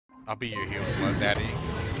I'll be your heel, blood daddy.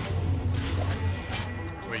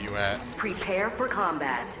 Where you at? Prepare for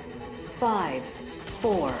combat. 5,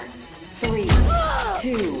 4, 3,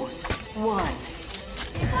 2, 1.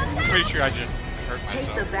 Pretty sure I just hurt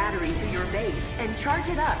myself. Take the battery to your base and charge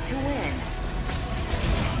it up to win.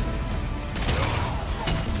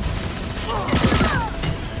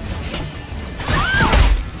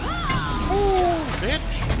 Ooh,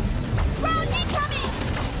 bitch! Round incoming!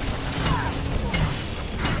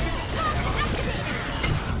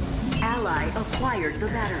 Ally acquired the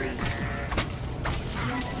battery.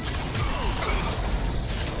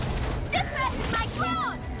 Dispatch my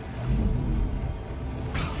drone!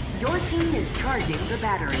 Your team is charging the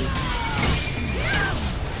battery.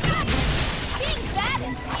 Being bad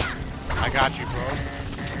is I got you, bro.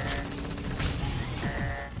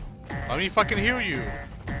 Let me fucking heal you. Here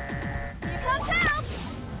comes help!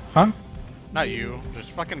 Huh? Not you. This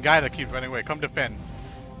fucking guy that keeps running away. Come defend.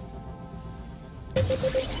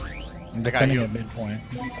 I'm got defending you. at midpoint.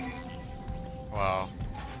 Wow.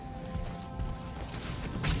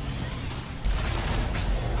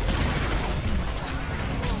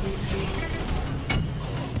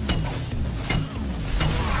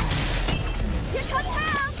 Here comes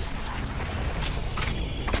help!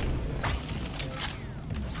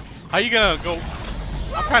 How you gonna go?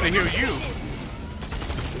 I'm trying to heal you.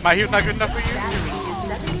 My heal's not good enough for you? Battery is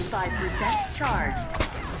 75% charged.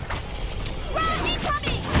 Round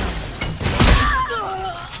incoming!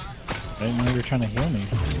 I didn't know you were trying to heal me.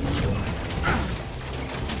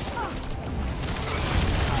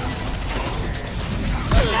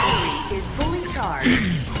 Battery is fully charged.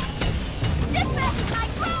 Dispatch my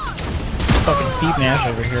drone! Fucking Steve Nash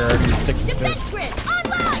over here already 66. Defense grid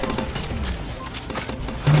online!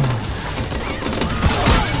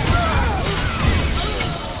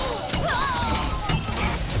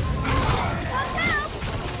 Comes help!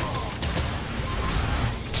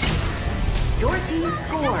 Your team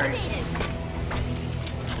scored.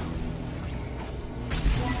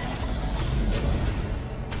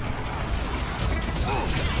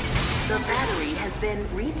 The battery has been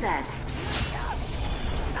reset.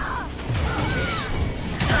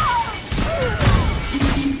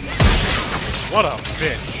 What a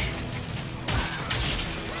bitch.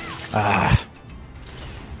 Ah,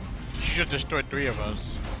 She just destroyed 3 of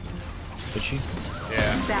us. did she?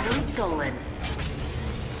 Yeah. Battery stolen.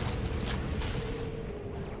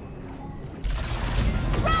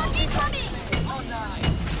 Round incoming! Oh, nice!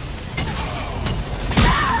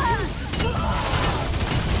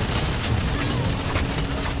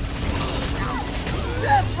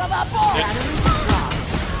 Battery dropped.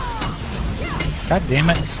 God damn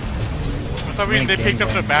it. For some reason they picked up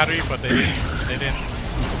the battery, but they didn't.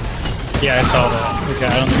 Yeah, I saw that. Okay,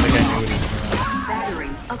 I don't think the guy knew what he was doing. Battery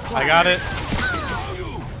acquired. I got it.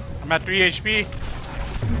 I'm at 3 HP.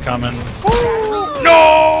 I'm coming.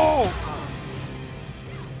 No!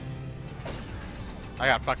 I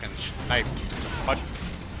got fucking sniped. But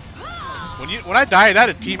when I died, I had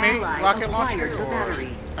a teammate Ally rocket acquired launcher, the or battery.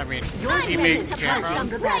 I mean Your team teammate is camera, charging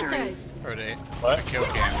the battery. or the What? kill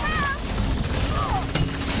cam.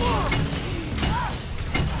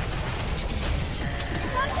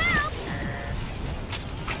 Comes help!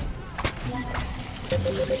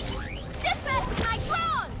 Dispatch my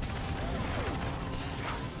drone!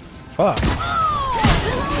 Fuck.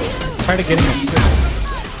 Try to get him a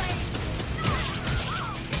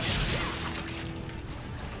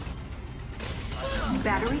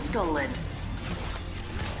Battery stolen.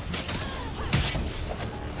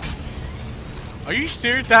 Are you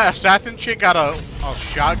serious? That assassin chick got a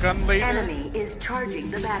shotgun laser? Enemy is charging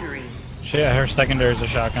the battery. Shit, her secondary is a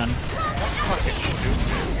shotgun. Fucking stupid.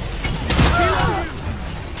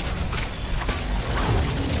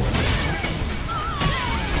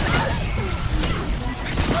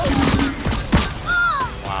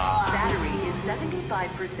 Wow. Battery is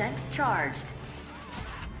 75% charged.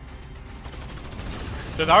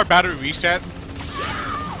 Does our battery reset?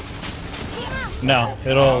 No,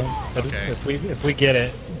 it'll Okay. if we get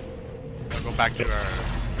it, We'll go back to our.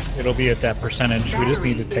 it'll be at that percentage. We just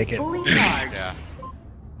need to Battery take is it. fully charged. Yeah.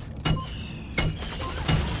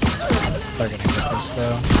 They're gonna get this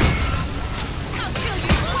though. I'll kill you!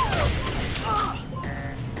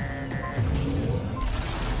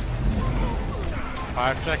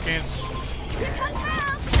 5 seconds. Here comes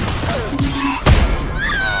help!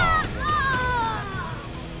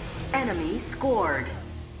 Enemy scored.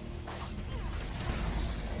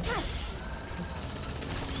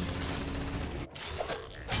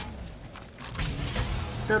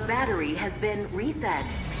 The battery has been reset.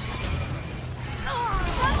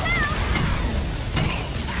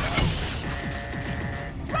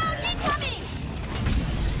 Round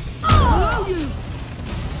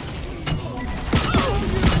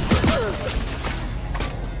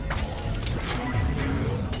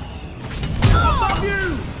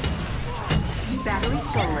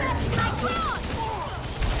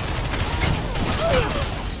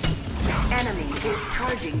Enemy is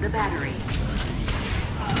charging the battery.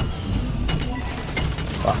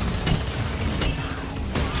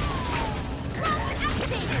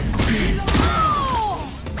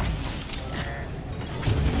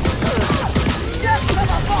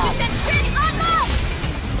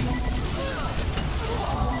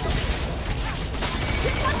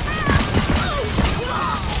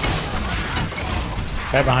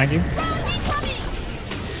 Guy behind you.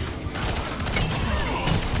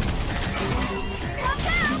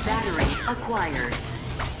 Battery acquired.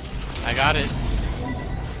 I got it.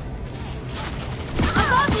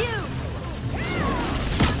 Above you!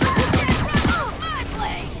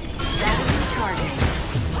 Battery charging.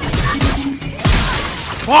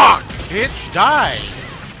 Fuck! Bitch, die!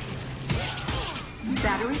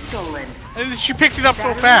 Battery stolen. And she picked it up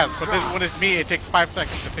so fast, but then when it's me, it takes 5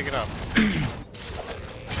 seconds to pick it up.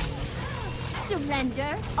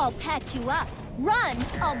 Surrender, I'll patch you up. Run,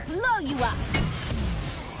 I'll blow you up.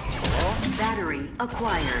 Battery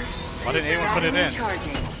acquired. Why didn't anyone put it in?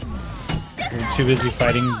 Charging. We're too busy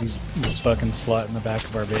fighting this fucking slut in the back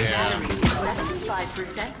of our base. Yeah. Battery is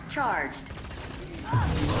 75% charged.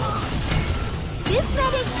 This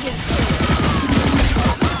medic is...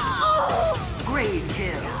 Great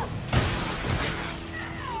kill.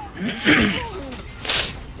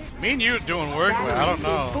 Me and you doing work, but I don't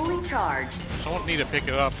Battery is know. fully charged. Someone need to pick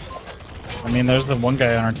it up. I mean, there's the one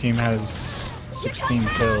guy on our team has 16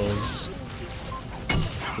 kills.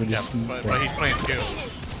 We Yeah, just but he's playing kills.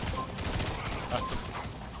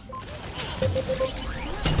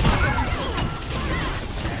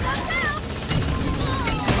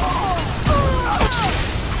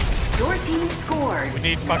 Your team scored. We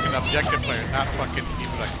need fucking objective players, not fucking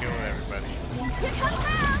people that kill everybody.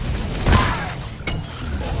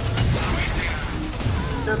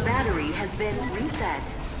 The battery has been reset.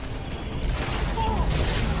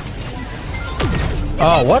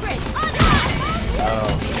 Oh, what?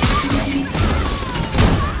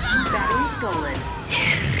 Battery stolen.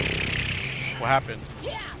 What happened?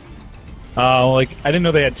 Oh, like, I didn't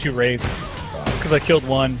know they had 2 raids. Because I killed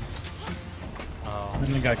one, Oh. and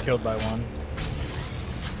then got killed by one.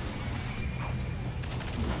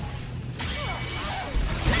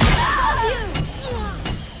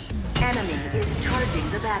 Enemy is charging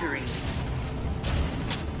the battery.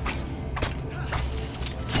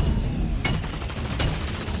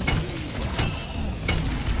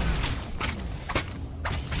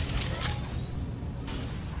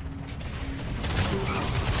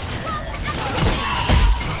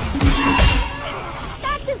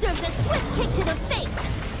 That deserves a swift kick to the face!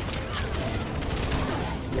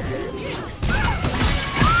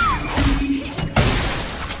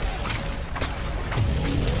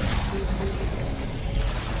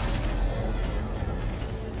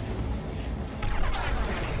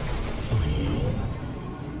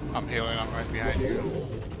 I'm healing, I'm right behind you.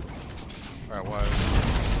 Where I was.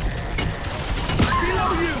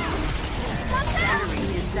 Battery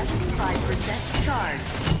is 75% charged.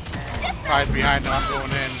 Guys behind them, I'm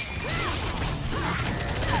going in.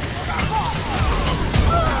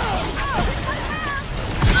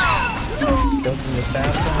 Killed the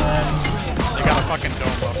assassin. They got a fucking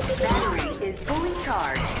dome up. Battery is fully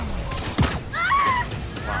charged.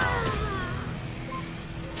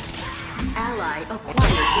 Ally acquired the What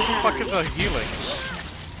the fuck is battery. a healing?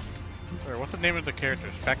 Or what's the name of the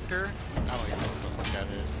character? Spectre? I don't even know what the fuck that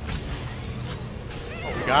is.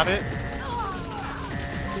 Oh, we got it?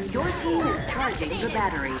 Your team is charging the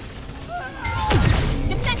battery.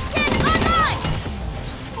 Defense 10 online!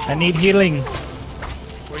 I need healing.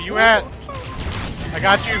 Where you at? I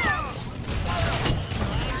got you.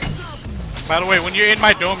 By the way, when you're in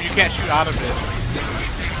my dome, you can't shoot out of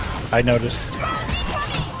it. I noticed.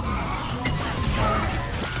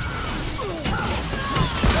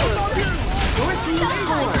 Your team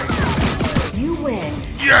scored. You win.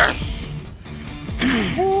 Yes!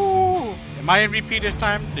 Woo! Am I MVP this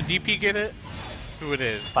time? Did DP get it? Who it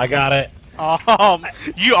is? I got it.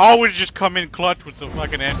 You always just come in clutch with some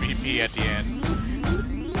fucking MVP at the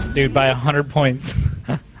end. Dude, by 100 points.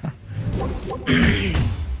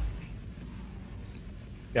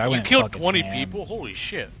 Yeah, I You went killed fucking 20 ham. people? Holy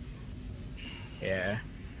shit. Yeah.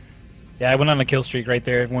 Yeah, I went on a kill streak right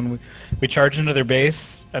there. When we charged into their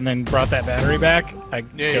base and then brought that battery back, I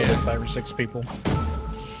killed like 5 or 6 people.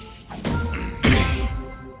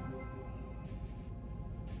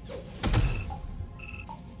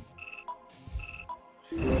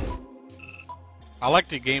 I like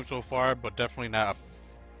the game so far, but definitely not.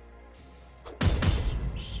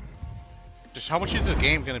 Just how much is the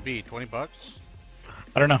game gonna be? 20 bucks?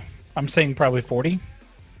 I don't know. I'm saying probably 40.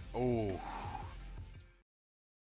 Oh.